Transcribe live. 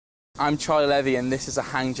I'm Charlie Levy and this is a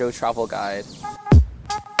Hangzhou travel guide.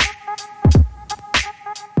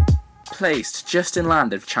 Placed just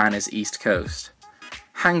inland of China's east coast,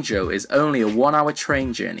 Hangzhou is only a 1-hour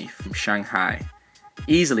train journey from Shanghai,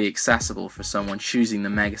 easily accessible for someone choosing the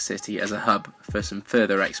megacity as a hub for some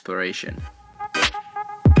further exploration.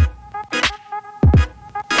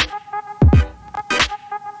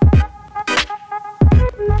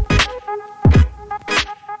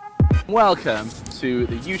 Welcome to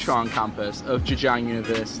the Yutong campus of Zhejiang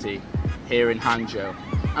University here in Hangzhou.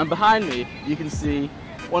 And behind me you can see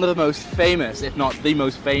one of the most famous, if not the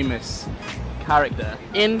most famous, character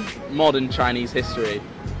in modern Chinese history,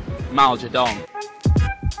 Mao Zedong.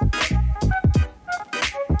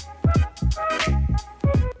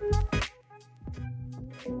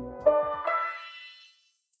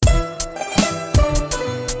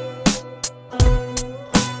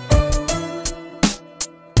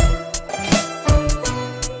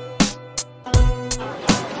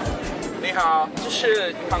 你好，这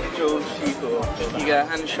是杭州西湖，一个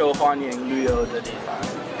很受欢迎旅游的地方，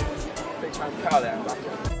非常漂亮吧。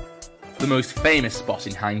The most famous spot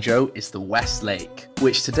in Hangzhou is the West Lake,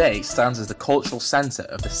 which today stands as the cultural centre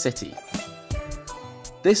of the city.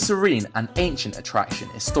 This serene and ancient attraction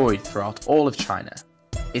is storied throughout all of China.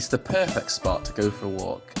 It's the perfect spot to go for a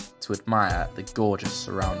walk, to admire the gorgeous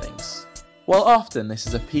surroundings. While often this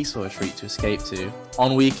is a peaceful retreat to escape to,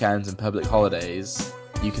 on weekends and public holidays,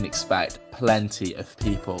 you can expect plenty of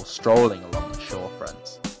people strolling along the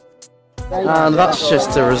shorefront. And that's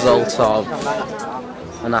just a result of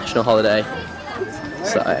a national holiday.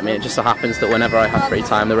 So, I mean, it just so happens that whenever I have free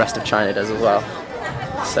time, the rest of China does as well.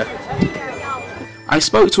 So, I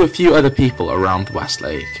spoke to a few other people around the West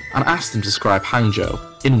Lake and asked them to describe Hangzhou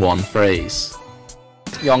in one phrase.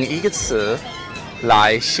 用一个词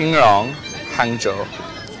来形容杭州。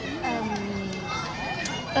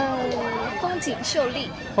风景秀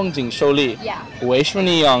丽。风景秀丽。Yeah. 为什么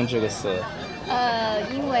你用这个词？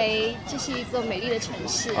因为这是一座美丽的城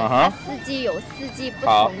市，它四季有四季不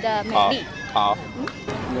同的美丽。好。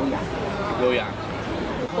优雅。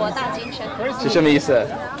博大精深。是什么意思？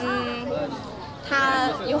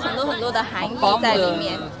它有很多的含义在里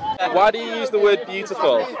面。Why do you use the word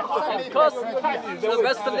beautiful? Because the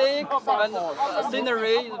West Lake and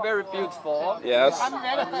scenery is very beautiful. Yes. The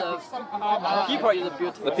people is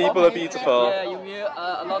beautiful. The people are beautiful. Yeah, you meet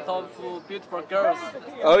a lot of beautiful girls.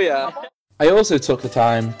 Oh yeah. I also took the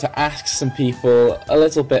time to ask some people a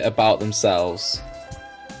little bit about themselves.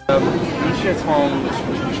 你是从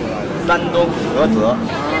山东菏泽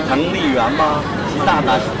藤丽园吗？习大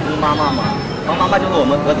大姑妈妈吗？王妈妈就是我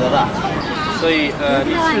们菏泽的。所以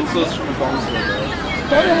你是做什么工作的？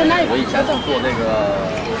我以前是做那个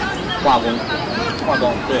化工。化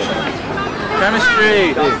工对。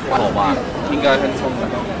Chemistry 对，好吧，应该很聪明。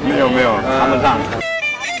没有，他们干。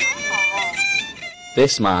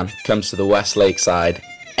This man comes to the West Lake side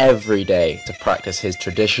every day to practice his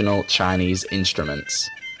traditional Chinese instruments.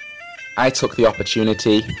 I took the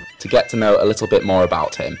opportunity to get to know a little bit more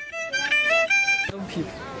about him.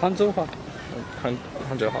 杭州话，杭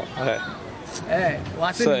州话 ，OK。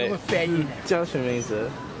我是你们翻译的。叫什么名字？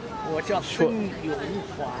我叫沈荣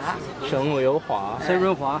华。沈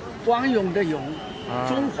荣华。光荣的荣，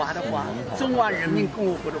中华的华，中华人民共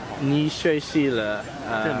和国的华。你学习了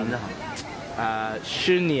这个名字好。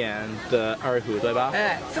10年的二胡对吧？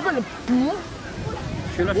这个不。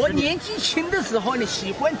我年纪轻的时候呢，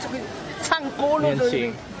喜欢这个唱歌了，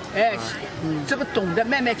这个懂得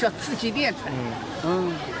慢慢叫自己练出来。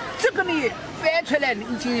这个呢翻出来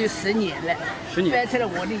已经有10年了，10年翻出来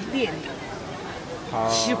我的练。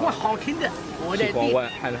喜欢好听的，我在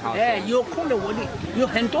练。有空的我练，有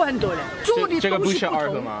很多的。做的这个不是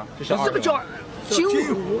二胡吗？这个叫京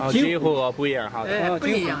胡。京胡不一样，好的。不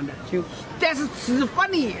一样的，但是指法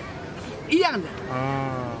呢一样的。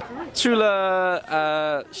除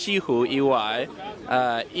了西湖以外，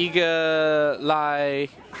一个来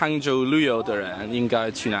杭州旅游的人应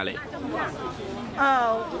该去哪里？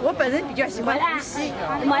我本人比较喜欢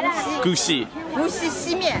无锡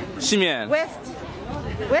西面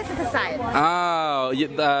West side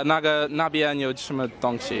那边有什么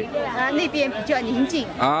东西？那边比较宁静。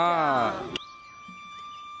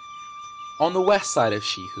On the west side of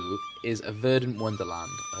Shihu is a verdant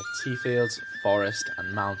wonderland of tea fields, forest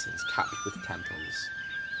and mountains capped with temples.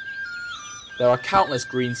 There are countless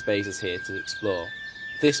green spaces here to explore.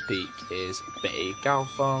 This peak is Bei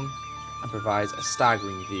Gaofeng and provides a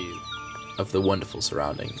staggering view of the wonderful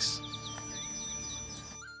surroundings.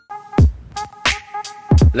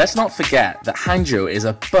 Let's not forget that Hangzhou is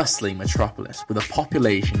a bustling metropolis with a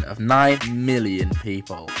population of 9 million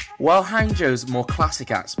people. While Hangzhou's more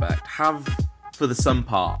classic aspect have, for the some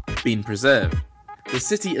part, been preserved, the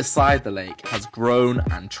city aside the lake has grown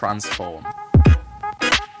and transformed.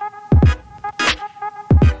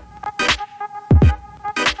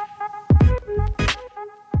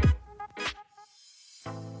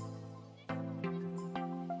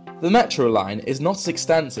 The metro line is not as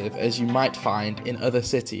extensive as you might find in other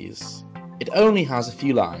cities. It only has a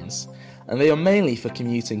few lines, and they are mainly for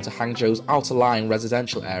commuting to Hangzhou's outer-lying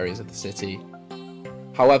residential areas of the city.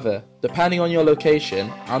 However, depending on your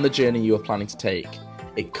location and the journey you are planning to take,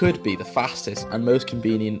 it could be the fastest and most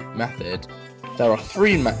convenient method. There are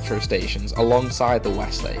 3 metro stations alongside the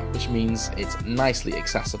Westlake, which means it's nicely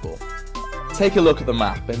accessible. Take a look at the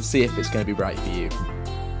map and see if it's going to be right for you.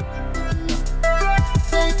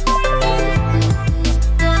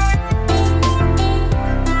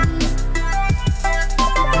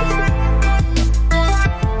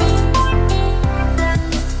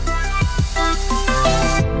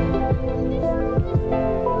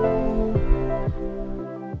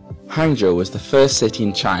 Hangzhou was the first city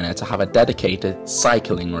in China to have a dedicated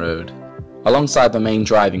cycling road. Alongside the main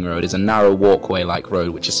driving road is a narrow walkway-like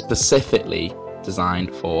road which is specifically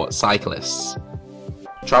designed for cyclists.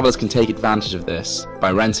 Travellers can take advantage of this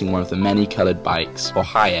by renting one of the many coloured bikes for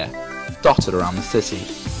hire dotted around the city.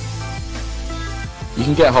 You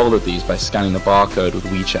can get hold of these by scanning the barcode with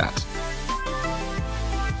WeChat.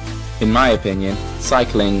 In my opinion,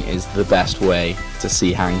 cycling is the best way to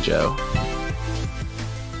see Hangzhou.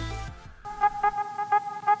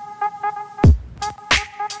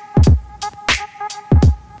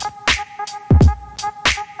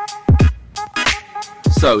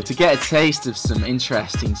 So, to get a taste of some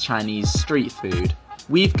interesting Chinese street food,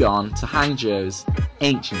 we've gone to Hangzhou's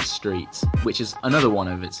Ancient Street, which is another one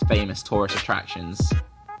of its famous tourist attractions.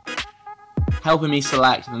 Helping me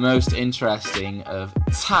select the most interesting of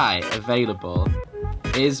Thai available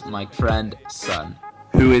is my friend Sun,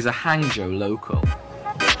 who is a Hangzhou local.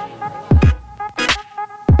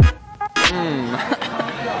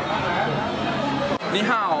 你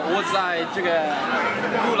好，我在这个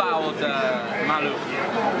古老的马路，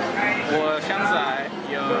我现在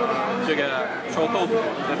有这个臭豆腐，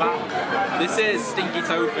对吧？ This is stinky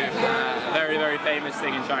tofu, a very, very famous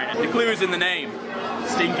thing in China. The clue is in the name,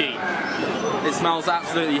 stinky. It smells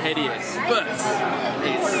absolutely hideous, but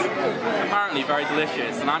it's apparently very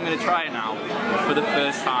delicious, and I'm going to try it now for the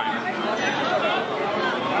first time.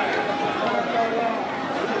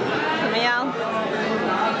 怎么样？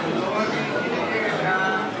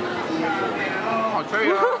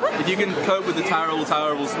 If you can cope with the terrible,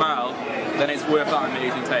 terrible smell, then it's worth that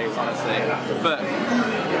amazing taste, honestly. But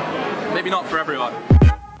maybe not for everyone.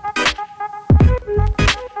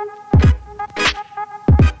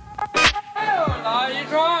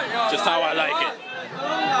 Just how I like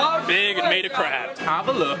it. Big and made of crab. Have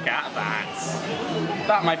a look at that.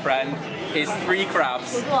 That, my friend, is 3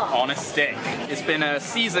 crabs on a stick. It's been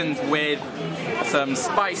seasoned with some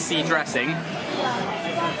spicy dressing.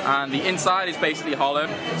 And the inside is basically hollow,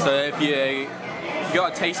 so if you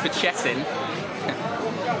got a taste for chessin,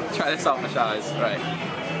 try this out, my guys. Right.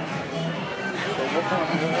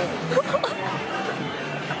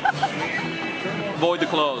 Avoid the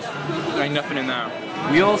claws. There ain't nothing in there.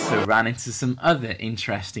 We also ran into some other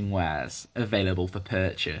interesting wares available for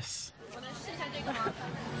purchase.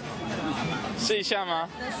 试一下吗?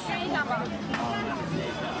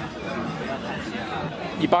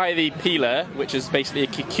 You buy the peeler, which is basically a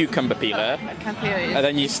cucumber peeler, I can't peel it. and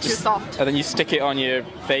then you it's too soft. and then you stick it on your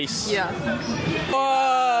face. Yeah.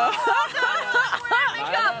 Oh!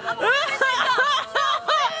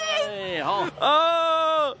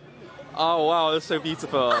 Oh! Oh wow, that's so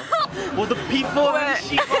beautiful. 我的皮肤很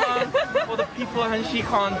喜欢，我的皮肤很喜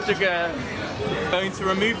欢这个。Going to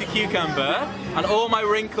remove the cucumber, and all my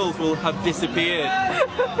wrinkles will have disappeared.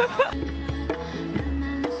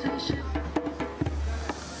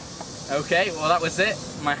 Okay, well that was it.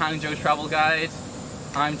 My Hangzhou travel guide.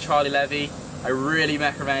 I'm Charlie Levy. I really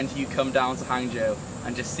recommend you come down to Hangzhou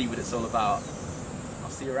and just see what it's all about.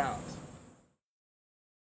 I'll see you around.